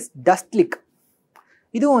எக்ஸசைஸ் டஸ்ட்லிக்.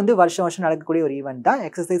 இதுவும் வந்து வருஷம் வருஷம் நடக்கக்கூடிய ஒரு ஈவெண்ட் தான்.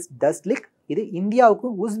 எக்ஸசைஸ் டஸ்ட்லிக் இது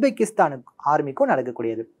இந்தியாவுக்கும் உஸ்பெகிஸ்தானுக்கும் ஆர்மிக்கும்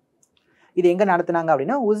நடக்கக்கூடியது. இது எங்கே நடத்துனாங்க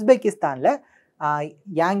அப்படின்னா உஸ்பெகிஸ்தானில்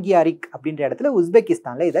யாங்கியாரிக் அப்படின்ற இடத்துல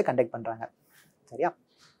உஸ்பெகிஸ்தானில் இதை கண்டக்ட் பண்ணுறாங்க, சரியா.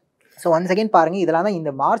 ஸோ ஒன்ஸ் அகெயின் பாருங்கள், இதெல்லாம் தான்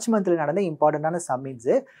இந்த மார்ச் மந்தில் நடந்த இம்பார்ட்டண்ட்டான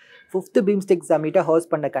சம்மிட்ஸு. 5th பிம்ஸ்டெக் சம்மிட்டை ஹோஸ்ட்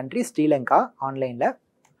பண்ண கண்ட்ரி ஸ்ரீலங்கா ஆன்லைனில்.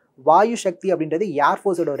 வாயு சக்தி அப்படின்றது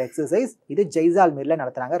ஏர்ஃபோர்ஸோட ஒரு எக்ஸசைஸ். இது ஜெய்சால்மீரில்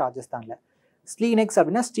நடத்துனாங்க, ராஜஸ்தானில். ஸ்லீனெக்ஸ்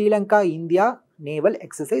அப்படின்னா ஸ்ரீலங்கா இந்தியா நேவல்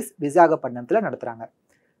எக்ஸசைஸ் விசாகப்பட்டினத்தில் நடத்துகிறாங்க.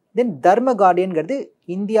 தென் தர்ம கார்டியன்கிறது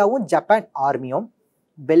இந்தியாவும் ஜப்பான் ஆர்மியும்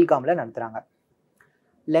பெல்காமில் நடத்துகிறாங்க.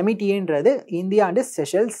 லெமிட்டியன்றது India and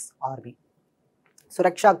Seychelles army.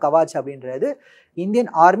 Suraksha Kavach அப்படின்றது Indian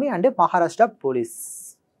army and Maharashtra police,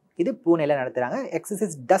 இது பூனேல நடத்துகிறாங்க.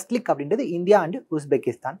 எக்ஸசைஸ் டஸ்ட்லிக் அப்படின்றது இந்தியா அண்டு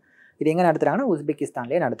உஸ்பெகிஸ்தான். இது எங்கே நடத்துகிறாங்கன்னா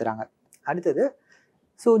உஸ்பெகிஸ்தான்லேயே நடத்துகிறாங்க. அடுத்தது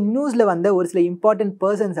ஸோ நியூஸில் வந்த ஒரு சில இம்பார்ட்டன்ட்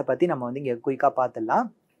பர்சன்ஸை பற்றி நம்ம வந்து இங்கே குயிக்காக பார்த்துடலாம்.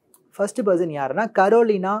 ஃபர்ஸ்ட் பர்சன் யாருன்னா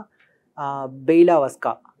கரோலினா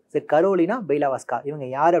பெய்லாவஸ்கா. சரி, கரோலினா பெய்லாவஸ்கா இவங்க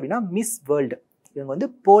யார் அப்படின்னா மிஸ் வேர்ல்டு. இவங்க வந்து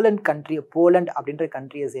போலண்ட் அப்படின்ற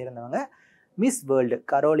கண்ட்ரியை சேர்ந்தவங்க. Miss world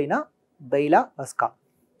Carolina பெய்லாவஸ்கா.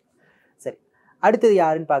 சரி, அடுத்தது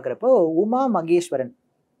யாருன்னு பார்க்குறப்போ உமா மகேஸ்வரன்.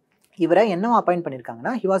 இவரை என்ன அப்பாயிண்ட்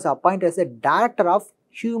பண்ணியிருக்காங்கன்னா he was appoint as a director of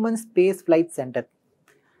human space flight centre.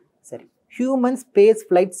 சரி, ஹியூமன் ஸ்பேஸ்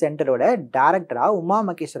ஃப்ளைட் சென்டரோட டைரக்டராக உமா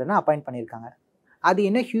மகேஸ்வரனை அப்பாயிண்ட் பண்ணியிருக்காங்க. அது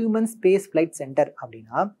என்ன ஹியூமன் ஸ்பேஸ் ஃப்ளைட் சென்டர்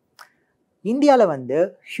அப்படின்னா இந்தியாவில் வந்து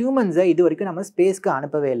ஹியூமன்ஸை இது வரைக்கும் நம்ம ஸ்பேஸ்க்கு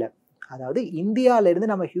அனுப்பவே இல்லை. அதாவது இந்தியாவிலேருந்து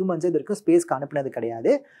நம்ம ஹியூமன்ஸை இது வரைக்கும் ஸ்பேஸ்க்கு அனுப்புனது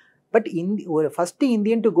கிடையாது. பட் ஒரு first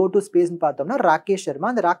Indian to go to ஸ்பேஸ்ன்னு பார்த்தோம்னா ராகேஷ் சர்மா.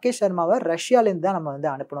 அந்த ராகேஷ் சர்மாவை ரஷ்யாவிலேருந்து தான் நம்ம வந்து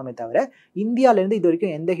அனுப்பணுமே தவிர இந்தியாவிலேருந்து இது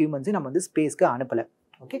வரைக்கும் எந்த ஹியூமன்ஸையும் நம்ம வந்து ஸ்பேஸ்க்கு அனுப்பலை.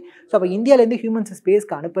 ஓகே, ஸோ அப்போ இந்தியாவிலேருந்து ஹியூமன்ஸ்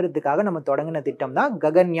ஸ்பேஸ்க்கு அனுப்புறதுக்காக நம்ம தொடங்கின திட்டம் தான்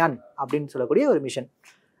ககன்யான் அப்படின்னு சொல்லக்கூடிய ஒரு மிஷன்.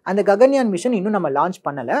 அந்த ககன்யான் மிஷன் இன்னும் நம்ம லான்ச்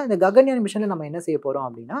பண்ணலை. அந்த ககன்யான் மிஷனில் நம்ம என்ன செய்ய போகிறோம்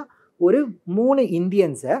அப்படின்னா ஒரு 3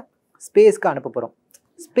 இந்தியன்ஸை ஸ்பேஸ்க்கு அனுப்ப போகிறோம்.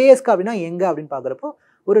 ஸ்பேஸ்க்கு அப்படின்னா எங்கே அப்படின்னு பார்க்குறப்போ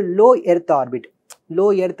ஒரு low earth orbit. Low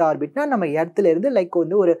earth ஆர்பிட்னா நம்ம எர்த்துலேருந்து லைக்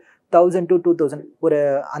வந்து ஒரு 1000 to 2000 ஒரு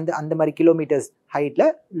அந்த மாதிரி கிலோமீட்டர்ஸ் ஹைட்டில்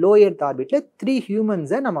லோ எர்த் ஆர்பிட்டில் 3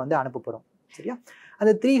 ஹியூமன்ஸை நம்ம வந்து அனுப்ப போகிறோம், சரியா.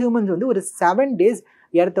 அந்த 3 ஹியூமன்ஸ் வந்து ஒரு 7 days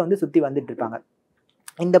எர்த்தை வந்து சுற்றி வந்துட்டு இருப்பாங்க.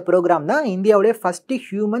 இந்த ப்ரோக்ராம் தான் இந்தியாவுடைய first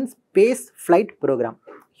human space flight program.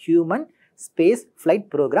 Human space flight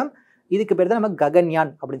program. இதுக்கு பேர் தான் நம்ம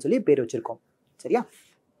ககன்யான் அப்படின்னு சொல்லி பேர் வச்சுருக்கோம், சரியா.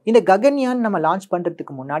 இந்த ககன்யான் நம்ம லான்ச்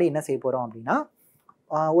பண்ணுறதுக்கு முன்னாடி என்ன செய்ய போகிறோம் அப்படின்னா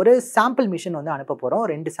ஒரு சாம்பிள் மிஷன் வந்து அனுப்ப போகிறோம்.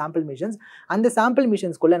 2 சாம்பிள் மிஷன்ஸ். அந்த சாம்பிள்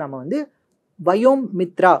மிஷன்ஸ்குள்ளே நம்ம வந்து பயோம்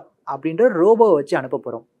மித்ரா அப்படின்ற ரோபோவை வச்சு அனுப்ப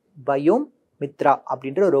போகிறோம். பயோம் மித்ரா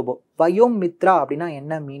அப்படின்ற ரோபோ. பயோம் மித்ரா அப்படின்னா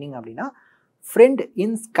என்ன மீனிங் அப்படின்னா ஃப்ரெண்ட்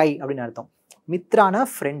இன் ஸ்கை அப்படின்னு அர்த்தம். மித்ரானா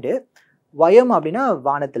ஃப்ரெண்டு, வயம் அப்படின்னா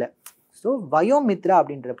வானத்தில். ஸோ வயோம் மித்ரா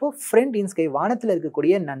அப்படின்றப்போ ஃப்ரெண்ட் இன் ஸ்கை, வானத்தில்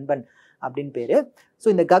இருக்கக்கூடிய நண்பன் அப்படின்னு பேர். ஸோ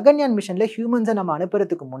இந்த ககன்யான் மிஷனில் ஹியூமன்ஸை நம்ம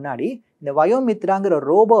அனுப்புறதுக்கு முன்னாடி இந்த வயோம் மித்ராங்கிற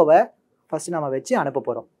ரோபோவை ஃபஸ்ட்டு நம்ம வச்சு அனுப்ப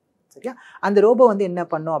போகிறோம், சரியா. அந்த ரோபோ வந்து என்ன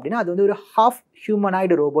பண்ணோம் அப்படின்னா அது வந்து ஒரு ஹாஃப்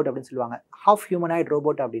ஹியூமனாய்டு ரோபோட் அப்படின்னு சொல்லுவாங்க. ஹாஃப் ஹியூமனாய்டு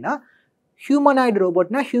ரோபோட் அப்படின்னா ஹியூமனாய்டு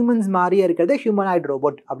ரோபோட்னா ஹியூமன்ஸ் மாதிரியே இருக்கிறது ஹியூமனாய்டு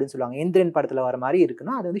ரோபோட் அப்படின்னு சொல்லுவாங்க. எந்திரன் படத்தில் வர மாதிரி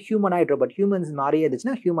இருக்குன்னா அது வந்து ஹியூமனாய்டு ரோபோட். ஹியூமன்ஸ் மாதிரியே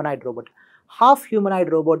இருந்துச்சுன்னா humanoid robot. Half humanoid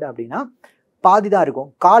robot அப்படின்னா பாதி தான் இருக்கும்,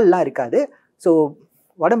 கால்லாம் இருக்காது. ஸோ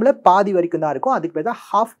உடம்புல பாதி வரைக்கும் தான் இருக்கும். அதுக்கு பேர் தான்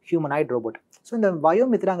ஹாஃப் ஹியூமனாய்டு ரோபோட். ஸோ இந்த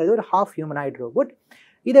வயோமித்ராங்கிறது ஒரு ஹாஃப் ஹியூமனாய்டு ரோபோட்.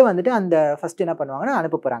 இதை வந்துட்டு அந்த ஃபஸ்ட்டு என்ன பண்ணுவாங்கன்னா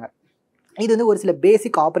அனுப்ப போகிறாங்க. இது வந்து ஒரு சில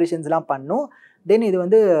பேசிக் ஆப்ரேஷன்ஸ்லாம் பண்ணும். தென் இது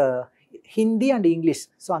வந்து ஹிந்தி அண்ட் இங்கிலீஷ்,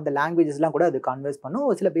 ஸோ அந்த லாங்குவேஜஸ்லாம் கூட அது கன்வர்ஸ் பண்ணும்,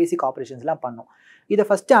 ஒரு சில பேசிக் ஆப்ரேஷன்ஸ்லாம் பண்ணும். இதை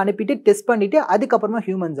ஃபஸ்ட்டு அனுப்பிட்டு டெஸ்ட் பண்ணிவிட்டு அதுக்கப்புறமா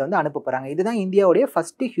ஹியூமன்ஸ் வந்து அனுப்ப போகிறாங்க. இதுதான் இந்தியாவுடைய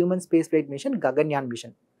first human space flight mission Gaganyaan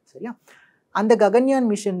mission. சரியா? அந்த ககன்யான்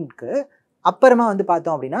மிஷனுக்கு அப்புறமா வந்து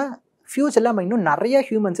பார்த்தோம் அப்படின்னா ஃபியூச்சரில் நம்ம இன்னும் நிறைய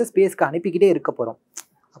ஹியூமன்ஸை ஸ்பேஸ்க்கு அனுப்பிக்கிட்டே இருக்க போகிறோம்.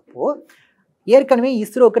 அப்போது ஏற்கனவே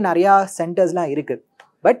இஸ்ரோக்கு நிறையா சென்டர்ஸ்லாம் இருக்குது.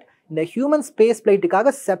 பட் இந்த ஹியூமன் ஸ்பேஸ்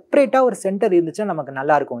ஃப்ளைட்டுக்காக செப்பரேட்டாக ஒரு சென்டர் இருந்துச்சுன்னா நமக்கு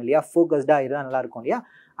நல்லாயிருக்கும் இல்லையா, ஃபோக்கஸ்டாக இருந்தால் நல்லாயிருக்கும் இல்லையா.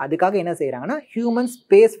 அதுக்காக என்ன செய்கிறாங்கன்னா ஹியூமன்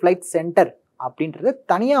ஸ்பேஸ் ஃப்ளைட் சென்டர் அப்படின்றத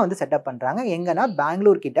தனியாக வந்து செட்டப் பண்ணுறாங்க. எங்கன்னா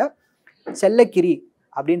பெங்களூர் கிட்ட செல்லக்கிரி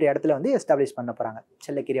அப்படின்ற இடத்துல வந்து எஸ்டாப்ளிஷ் பண்ண போகிறாங்க.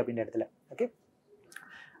 செல்லக்கிரி அப்படின்ற இடத்துல. ஓகே,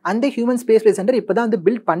 அந்த ஹியூமன் ஸ்பேஸ் ஃப்ளைட் சென்டர் இப்போ தான் வந்து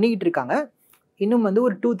பில்ட் பண்ணிக்கிட்டு இருக்காங்க. இன்னும் வந்து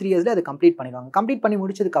ஒரு 2-3 இயர்ஸில் அதை கம்ப்ளீட் பண்ணிடுவாங்க. கம்ப்ளீட் பண்ணி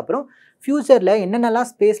முடிச்சதுக்கப்புறம் ஃபியூச்சரில் என்னென்னலாம்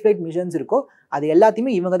ஸ்பேஸ் ஃப்ளைட் மிஷன்ஸ் இருக்கோ அது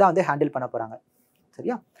எல்லாத்தையுமே இவங்க தான் வந்து ஹேண்டில் பண்ண போகிறாங்க.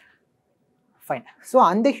 சரியா? ஃபைன். ஸோ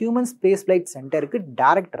அந்த ஹியூமன் ஸ்பேஸ் ஃப்ளைட் சென்டருக்கு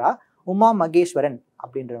டைரக்டராக உமா மகேஸ்வரன்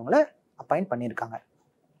அப்படின்றவங்கள அப்பாயிண்ட் பண்ணியிருக்காங்க.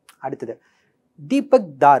 அடுத்தது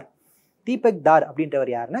தீபக் தார். தீபக் தார்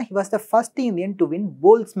அப்படின்றவர் யாருன்னா, he was the first Indian to win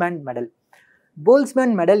Boltzmann medal.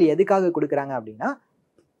 Boltzmann medal எதுக்காக கொடுக்குறாங்க அப்படின்னா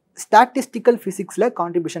ஸ்டாட்டிஸ்டிக்கல் ஃபிசிக்ஸில்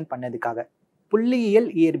கான்ட்ரிபியூஷன் பண்ணதுக்காக, புள்ளியியல்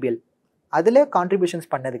இயற்பியல் அதில் கான்ட்ரிபியூஷன்ஸ்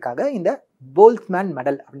பண்ணதுக்காக இந்த போல்ட்ஸ்மேன்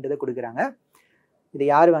மெடல் அப்படின்றத கொடுக்குறாங்க. இது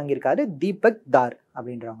யார் வாங்கியிருக்காரு? தீபக் தார்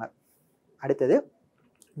அப்படின்றவங்க. அடுத்தது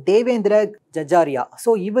தேவேந்திர ஜஜாரியா. ஸோ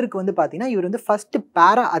இவருக்கு வந்து பார்த்தீங்கன்னா இவர் வந்து ஃபர்ஸ்ட்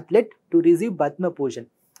பேரா athlete to receive Padma Bhushan.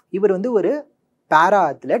 இவர் வந்து ஒரு பேரா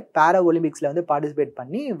அத்லெட், பேரா ஒலிம்பிக்ஸில் வந்து பார்ட்டிசிபேட்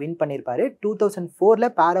பண்ணி வின் பண்ணியிருப்பார். 2004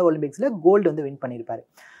 பேரா ஒலிம்பிக்ஸில் கோல்டு வந்து வின் பண்ணியிருப்பார்.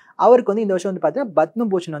 அவருக்கு வந்து இந்த வருஷம் வந்து பார்த்தீங்கன்னா பத்ம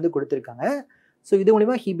பூஷன் வந்து கொடுத்துருக்காங்க. ஸோ இது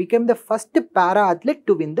மூலிமா ஹி பிகேம் த ஃபர்ஸ்ட் பேரா athlete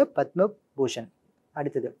to win the Padma Bhushan.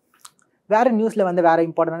 அடுத்தது வேறு நியூஸில் வந்து வேறு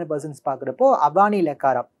இம்பார்ட்டண்டான பர்சன்ஸ் பார்க்குறப்போ அவானி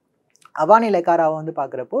லெக்காரா. அவானி லெக்காராவை வந்து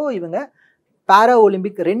பார்க்குறப்போ இவங்க பேரா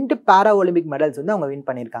ஒலிம்பிக் 2 பேரா ஒலிம்பிக் மெடல்ஸ் வந்து அவங்க வின்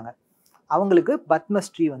பண்ணியிருக்காங்க. அவங்களுக்கு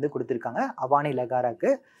பத்மஸ்ரீ வந்து கொடுத்துருக்காங்க அவானி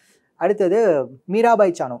லெக்காராக்கு. அடுத்தது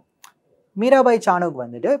மீராபாய் சானு. மீராபாய் சானுக்கு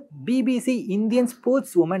வந்துட்டு BBC Indian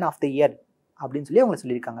sports woman of the year அப்படின்னு சொல்லி அவங்க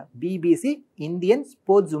சொல்லியிருக்காங்க. BBC Indian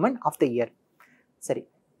sports woman of the year. சரி,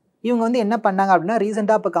 இவங்க வந்து என்ன பண்ணாங்க அப்படின்னா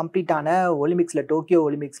ரீசெண்டாக இப்போ கம்ப்ளீட்டான ஒலிம்பிக்ஸில், டோக்கியோ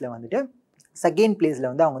ஒலிம்பிக்ஸில் வந்துட்டு செகண்ட் பிளேஸில்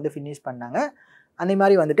வந்து அவங்க வந்து ஃபினிஷ் பண்ணாங்க. அதே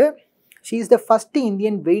மாதிரி வந்துட்டு she is the first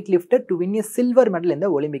Indian wait lift her to win a silver medal இந்த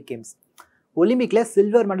ஒலிம்பிக் கேம்ஸ். ஒலிம்பிக்கில்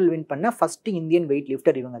சில்வர் மெடல் வின் பண்ண ஃபர்ஸ்ட் இந்தியன் வெயிட்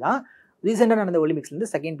லிஃப்டர் இவங்க தான். ரீசெண்டாக நடந்த ஒலிம்பிக்ஸ்லேருந்து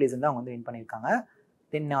செகண்ட் பிளேஸ் வந்து அவங்க வந்து வின் பண்ணியிருக்காங்க.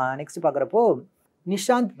 தென் நெக்ஸ்ட் பார்க்குறப்போ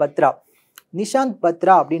நிஷாந்த் பத்ரா. நிஷாந்த்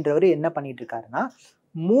பத்ரா அப்படின்றவர் என்ன பண்ணிட்டு இருக்காருன்னா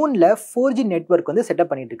மூனில் 4G நெட்வொர்க் வந்து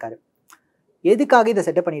செட்டப் பண்ணிட்டு இருக்காரு. எதுக்காக இதை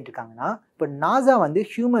செட்டப் பண்ணிட்டு இருக்காங்கன்னா, இப்போ நாசா வந்து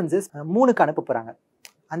ஹியூமன்ஸஸ் மூணுக்கு அனுப்ப போகிறாங்க.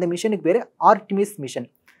 அந்த மிஷனுக்கு பேர் ஆர்டிமிஸ் மிஷன்.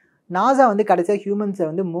 நாசா வந்து கடைசியாக ஹியூமன்ஸை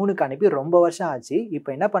வந்து மூணுக்கு அனுப்பி ரொம்ப வருஷம் ஆச்சு. இப்போ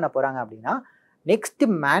என்ன பண்ண போகிறாங்க அப்படின்னா next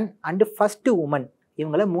man and first woman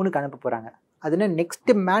இவங்கள மூணுக்கு அனுப்ப போகிறாங்க. அதுனா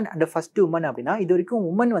next man and first woman அப்படின்னா இது வரைக்கும்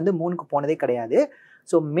உமன் வந்து மூணுக்கு போனதே கிடையாது.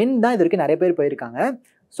 ஸோ மென் தான் இது வரைக்கும் நிறைய பேர் போயிருக்காங்க.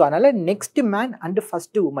 ஸோ அதனால் next man and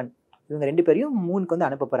first woman இவங்க 2 பேரையும் மூணுக்கு வந்து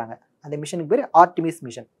அனுப்ப போகிறாங்க. அந்த மிஷனுக்கு பேர் ஆர்டிமிஸ்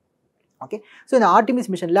மிஷன். ஓகே, ஸோ இந்த ஆர்டிமிஸ்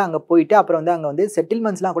மிஷனில் அங்கே போயிட்டு அப்புறம் வந்து அங்கே வந்து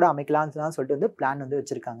செட்டில்மெண்ட்ஸ்லாம் கூட அமைக்கலாம்னு சொல்லிட்டு வந்து பிளான் வந்து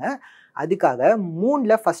வச்சுருக்காங்க. அதுக்காக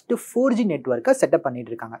மூனில் ஃபஸ்ட்டு 4G நெட்வொர்க்கை செட்டப்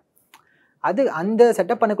பண்ணிட்டு இருக்காங்க. அது அந்த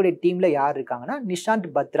செட்டப் பண்ணக்கூடிய டீமில் யார் இருக்காங்கன்னா நிஷாந்த்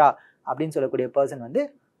பத்ரா அப்படின்னு சொல்லக்கூடிய பர்சன் வந்து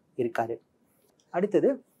இருக்காரு. அடுத்தது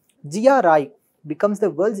ஜியா Rai becomes the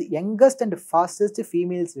world's youngest and fastest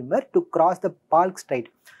female swimmer to cross the Balkh straight.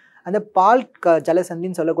 அந்த பால்க்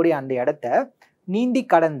ஜலசந்தின்னு சொல்லக்கூடிய அந்த இடத்த நீந்தி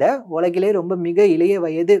கடந்த உலகிலே ரொம்ப மிக இளைய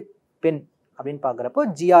வயது பெண் அப்படின்னு பார்க்குறப்போ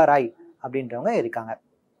ஜியா ராய் அப்படின்றவங்க இருக்காங்க.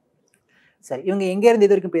 சரி, இவங்க எங்கேருந்து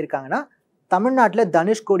இது வரைக்கும் போயிருக்காங்கன்னா தமிழ்நாட்டில்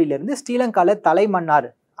தனுஷ்கோடியிலேருந்து ஸ்ரீலங்காவில் தலைமன்னார்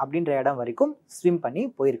அப்படின்ற இடம் வரைக்கும் ஸ்விம் பண்ணி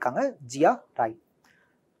போயிருக்காங்க ஜியா ராய்.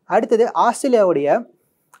 அடுத்தது ஆஸ்திரேலியாவுடைய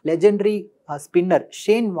லெஜெண்டரி ஸ்பின்னர்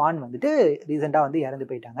ஷேன் வான் வந்துட்டு ரீசெண்டாக வந்து இறந்து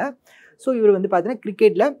போயிட்டாங்க. ஸோ இவர் வந்து பார்த்தீங்கன்னா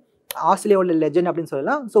கிரிக்கெட்டில் ஆஸ்திரேலியாவோட லெஜெண்ட் அப்படின்னு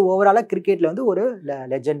சொல்லலாம். ஸோ ஓவராலாக கிரிக்கெட்டில் வந்து ஒரு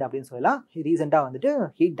லெஜெண்ட் அப்படின்னு சொல்லலாம். ரீசெண்டாக வந்துட்டு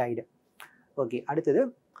ஹீ டைடு. ஓகே, அடுத்தது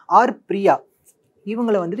ஆர் பிரியா.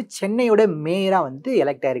 இவங்களை வந்துட்டு சென்னையோட மேயராக வந்துட்டு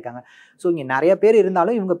எலெக்ட் ஆகிருக்காங்க. ஸோ இங்கே நிறைய பேர்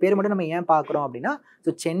இருந்தாலும் இவங்க பேர் மட்டும் நம்ம ஏன் பார்க்குறோம் அப்படின்னா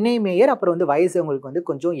ஸோ சென்னை மேயர், அப்புறம் வந்து வயசு அவங்களுக்கு வந்து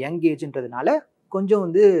கொஞ்சம் யங் ஏஜ்ன்றதுனால கொஞ்சம்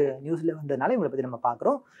வந்து நியூஸில் வந்ததுனால இவங்களை பற்றி நம்ம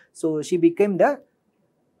பார்க்குறோம். So she became the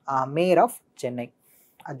mayor of Chennai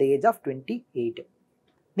at the age of 28.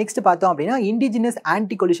 Next பார்த்தோம் அப்படின்னா indigenous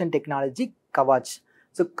anti collision technology Kavach.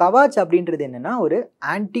 So Kavach அப்படின்றது என்னென்னா ஒரு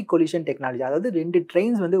ஆன்டி கொலிஷன் டெக்னாலஜி. அதாவது 2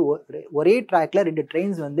 ட்ரெயின்ஸ் வந்து ஒரே ட்ராக்ல 2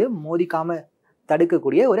 ட்ரெயின்ஸ் வந்து மோதிக்காமல்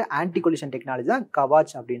தடுக்கக்கூடிய ஒரு ஆன்டி கொலிஷன் டெக்னாலஜி தான்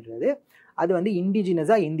கவாச் அப்படின்றது. அது வந்து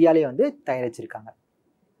இண்டிஜினஸாக இந்தியாவிலே வந்து தயாரிச்சிருக்காங்க.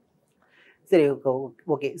 சரி,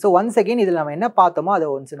 ஓகே. ஸோ ஒன்ஸ் அகெயின் இதில் நம்ம என்ன பார்த்தோமோ அதை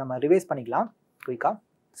ஒன்ஸ் நம்ம ரிவைஸ் பண்ணிக்கலாம் குயிக்காக.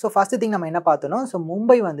 ஸோ ஃபஸ்ட்டு திங் நம்ம என்ன பார்த்தோன்னா ஸோ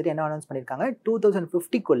மும்பை வந்துட்டு என்ன அனௌன்ஸ் பண்ணியிருக்காங்க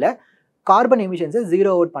 2050க்குள்ளே கார்பன் எமிஷன்ஸை ஜீரோ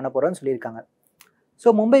அவுட் பண்ண போகிறோம்னு சொல்லியிருக்காங்க. So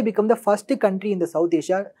Mumbai become the first country இந்த சவுத்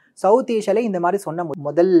ஏஷியாவில் இந்த மாதிரி சொன்ன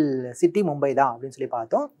முதல் சிட்டி மும்பை தான் அப்படின்னு சொல்லி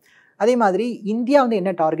பார்த்தோம். அதே மாதிரி இந்தியா வந்து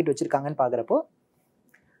என்ன டார்கெட் வச்சுருக்காங்கன்னு பார்க்குறப்போ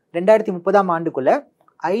 2030ஆம் ஆண்டுக்குள்ளே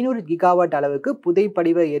 500 கிகாவாட் அளவுக்கு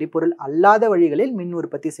புதைப்படிவ எரிபொருள் அல்லாத வழிகளில் மின்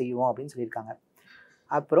உற்பத்தி செய்வோம் அப்படின்னு சொல்லியிருக்காங்க.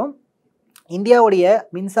 அப்புறம் இந்தியாவுடைய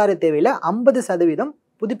மின்சார தேவையில் 50%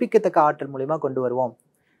 புதுப்பிக்கத்தக்க ஆற்றல் மூலமா கொண்டு வருவோம்.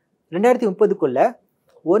 2030க்குள்ள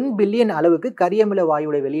 1 பில்லியன் அளவுக்கு கரியமில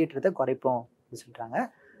வாயுடைய வெளியேற்றத்தை குறைப்போம் அப்படின்னு சொல்கிறாங்க.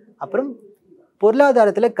 அப்புறம்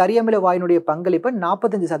பொருளாதாரத்தில் கரியமில வாயுனுடைய பங்களிப்பை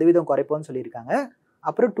 45% குறைப்போம்னு சொல்லியிருக்காங்க.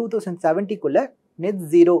 அப்புறம் 2070க்குள்ள நெட்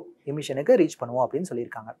ஜீரோ எமிஷனுக்கு ரீச் பண்ணுவோம் அப்படின்னு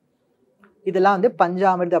சொல்லியிருக்காங்க. இதெல்லாம் வந்து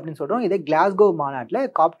பஞ்சாமிர்து அப்படின்னு சொல்கிறோம். இதை கிளாஸ்கோ மாநாட்டில்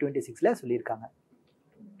COP26ல் சொல்லியிருக்காங்க.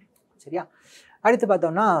 சரியா? அடுத்து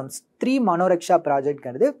பார்த்தோம்னா ஸ்திரீ மனோரக்ஷா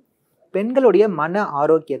ப்ராஜெக்ட்ங்கிறது பெண்களுடைய மன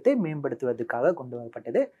ஆரோக்கியத்தை மேம்படுத்துவதற்காக கொண்டு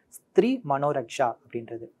வரப்பட்டது ஸ்திரீ மனோரக்ஷா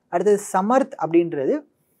அப்படின்றது. அடுத்தது சமர்த் அப்படின்றது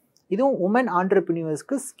இதுவும் உமன்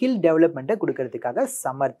ஆண்டர்பிரினியர்ஸ்க்கு ஸ்கில் டெவலப்மெண்ட்டை கொடுக்கறதுக்காக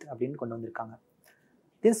சமர்த் அப்படின்னு கொண்டு வந்திருக்காங்க.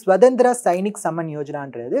 இது ஸ்வதந்திரா சைனிக் சம்மன்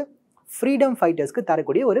யோஜனான்றது ஃப்ரீடம் ஃபைட்டர்ஸ்க்கு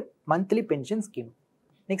தரக்கூடிய ஒரு monthly pension scheme.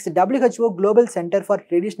 Next WHO global centre for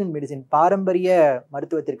traditional medicine பாரம்பரிய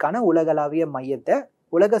மருத்துவத்திற்கான உலகளாவிய மையத்தை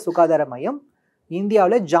உலக சுகாதார மையம்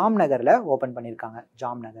இந்தியாவில் ஜாம்நகரில் ஓப்பன் பண்ணியிருக்காங்க.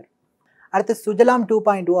 ஜாம்நகர். அடுத்து சுஜலாம்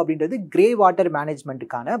 2.0 அப்படின்றது கிரே வாட்டர்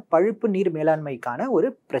மேனேஜ்மெண்ட்டுக்கான பழுப்பு நீர் மேலாண்மைக்கான ஒரு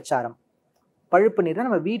பிரச்சாரம். பழுப்பு நீர் தான்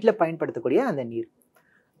நம்ம வீட்டில் பயன்படுத்தக்கூடிய அந்த நீர்.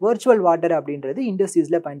 வர்ச்சுவல் வாட்டர் அப்படின்றது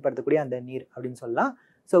இண்டஸ்ட்ரீஸில் பயன்படுத்தக்கூடிய அந்த நீர் அப்படின்னு சொல்லலாம்.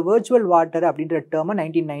 ஸோ வர்ச்சுவல் வாட்டர் அப்படின்ற டேர்மை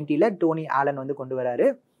 1990ல் டோனி ஆலன் வந்து கொண்டு வராரு.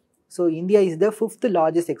 So India is the 5th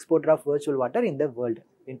largest exporter of virtual water in the world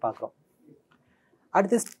அப்படின்னு பார்க்குறோம்.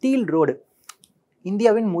 அடுத்து ஸ்டீல் ரோடு.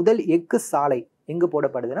 இந்தியாவின் முதல் எஃகு சாலை எங்கே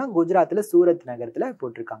போடப்படுதுன்னா குஜராத்தில் சூரத் நகரத்தில்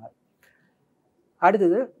போட்டிருக்காங்க.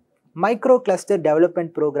 அடுத்தது மைக்ரோ கிளஸ்டர்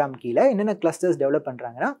டெவலப்மெண்ட் ப்ரோக்ராம் கீழே என்னென்ன கிளஸ்டர்ஸ் டெவலப்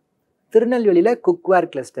பண்ணுறாங்கன்னா திருநெல்வேலியில் குக்வேர்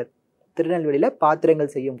கிளஸ்டர், திருநெல்வேலியில்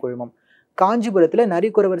பாத்திரங்கள் செய்யும் குழுமம், காஞ்சிபுரத்தில்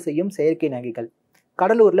நரிக்குறவர் செய்யும் செயற்கை நகைகள்,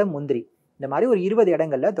 கடலூரில் முந்திரி, இந்த மாதிரி ஒரு 20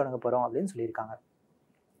 இடங்களில் தொடங்க போகிறோம் அப்படின்னு சொல்லியிருக்காங்க.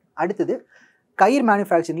 அடுத்தது கயிர்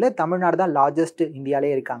மேனுஃபேக்சரிங்கில் தமிழ்நாடு தான் லார்ஜஸ்ட்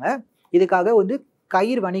இந்தியாவிலே இருக்காங்க. இதுக்காக வந்து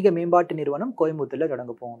கயிர் வணிக மேம்பாட்டு நிறுவனம் கோயம்புத்தூரில்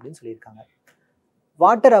தொடங்க போகும் அப்படின்னு சொல்லியிருக்காங்க.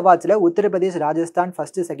 Water அவார்ட்ஸில் Uttar Pradesh, Rajasthan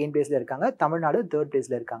first 2nd பிளேஸில் இருக்காங்க. தமிழ்நாடு 3rd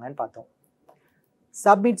பிளேஸில் இருக்காங்கன்னு பார்த்தோம்.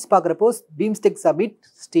 சப்மிட்ஸ் பார்க்குறப்போ பீம்ஸ்டெக் சப்மிட்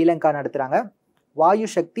ஸ்ரீலங்கா நடத்துகிறாங்க. வாயு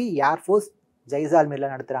சக்தி ஏர்ஃபோர்ஸ்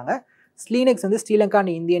ஜெய்சால்மீரில் நடத்துகிறாங்க. ஸ்லீனெக்ஸ் வந்து ஸ்ரீலங்கா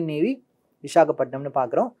அண்ட் இந்தியன் நேவி விசாகப்பட்டினம்னு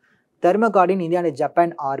பார்க்குறோம். தெர்மகார்டின் India and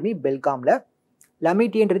Japan army பெல்காமில்.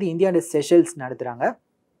 லமிட்டின்றது India and Seychelles நடத்துகிறாங்க.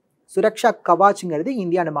 Suraksha கவாச்ங்கிறது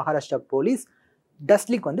India and Maharashtra police.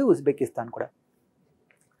 டஸ்லிக் வந்து உஸ்பெகிஸ்தான் கூட.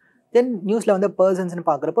 தென் நியூஸில் வந்து பர்சன்ஸ்னு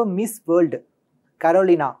பார்க்குறப்போ மிஸ் வேர்ல்டு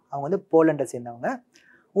கரோலினா அவங்க வந்து போலண்டை சேர்ந்தவங்க.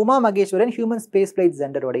 Uma Maheswaran human space flight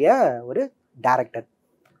சென்டருடைய ஒரு director.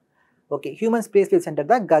 Okay, human space flight centre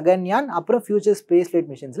தான் ககன்யான் அப்புறம் ஃபியூச்சர் ஸ்பேஸ் ஃப்ளைட்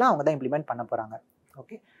மிஷன்ஸ்லாம் அவங்க தான் இம்ப்ளிமெண்ட் பண்ண போகிறாங்க.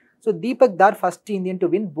 ஓகே, ஸோ தீபக் தார் first Indian to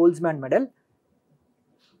win Boltzmann medal.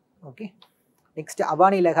 Okay, next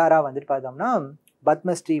Awani லெஹாரா வந்துட்டு பார்த்தோம்னா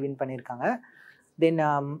பத்மஸ்ரீ வின் பண்ணியிருக்காங்க. தென்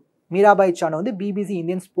மீராபாய் சானு வந்து BBC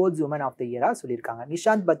Indian sports woman of the இயராக சொல்லியிருக்காங்க.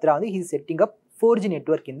 நிஷாந்த் பத்ரா வந்து he's setting up 4G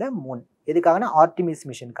network in the moon. எதுக்காகனா ஆர்டிமிஸ்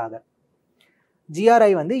மிஷனுக்காக.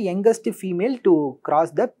 GRI வந்து youngest female to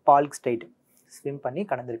cross the Balkh straight swim பண்ணி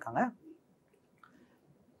கடந்திருக்காங்க.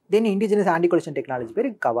 தென் indigenous anti collision technology பேர்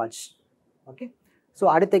கவாச். ஓகே, ஸோ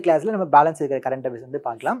அடுத்த கிளாஸில் நம்ம பேலன்ஸ் இருக்கிற கரண்ட் அஃபேர்ஸ் வந்து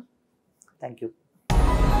பார்க்கலாம். தேங்க்யூ.